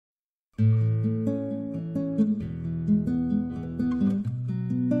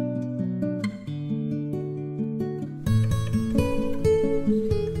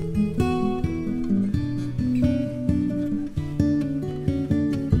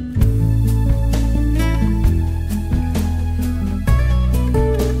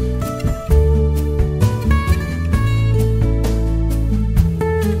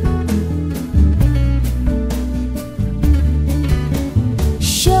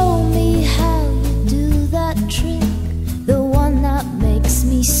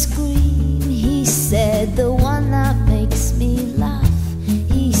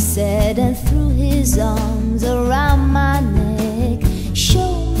his arms around my neck.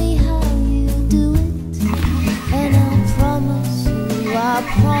 Show me how you do it, and I promise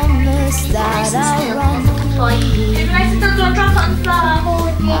that I'll run away. Don't drop it on the floor.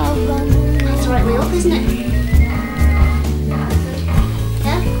 I'll run away. That's the right way up, isn't it?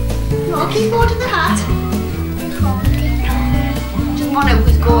 Yeah? You want to keep holding the hat? I just want it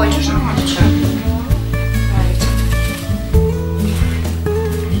with gorgeous. I don't want to.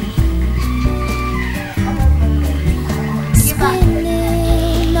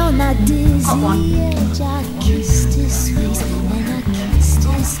 Dizzy edge, I kissed his face and I kissed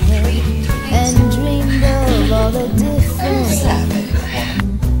his head and dreamed of all the different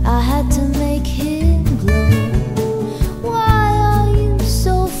I had to make him glow. Why are you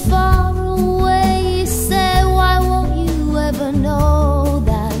so far away? He said, why won't you ever know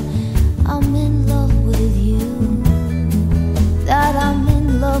that I'm in love with you, that I'm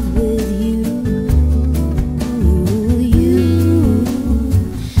in love with you.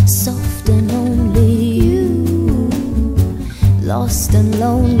 Lost and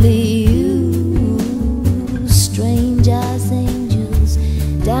lonely you, strange as angels,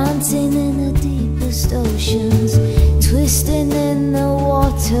 dancing in the deepest oceans, twisting in the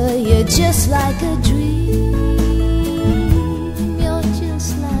water. You're just like a dream, you're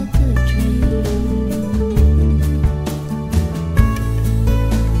just like a dream.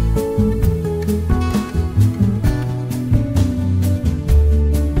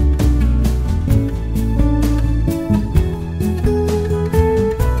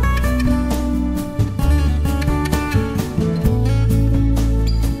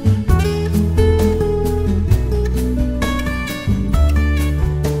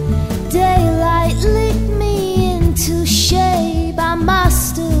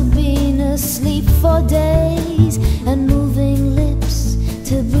 Asleep for days and moving lips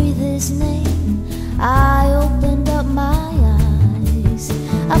to breathe his name. I opened up my eyes.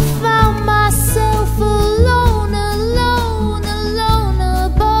 I found myself alone, alone, alone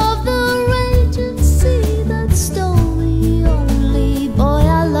above the raging sea that stole the only boy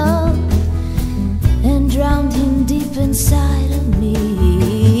I loved and drowned him deep inside of me.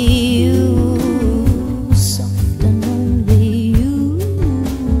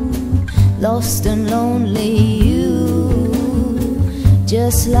 Lost and lonely you,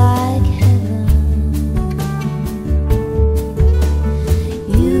 just like heaven.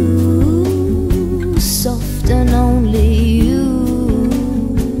 You, soft and only you,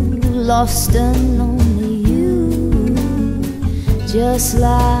 lost and lonely you, just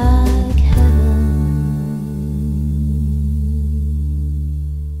like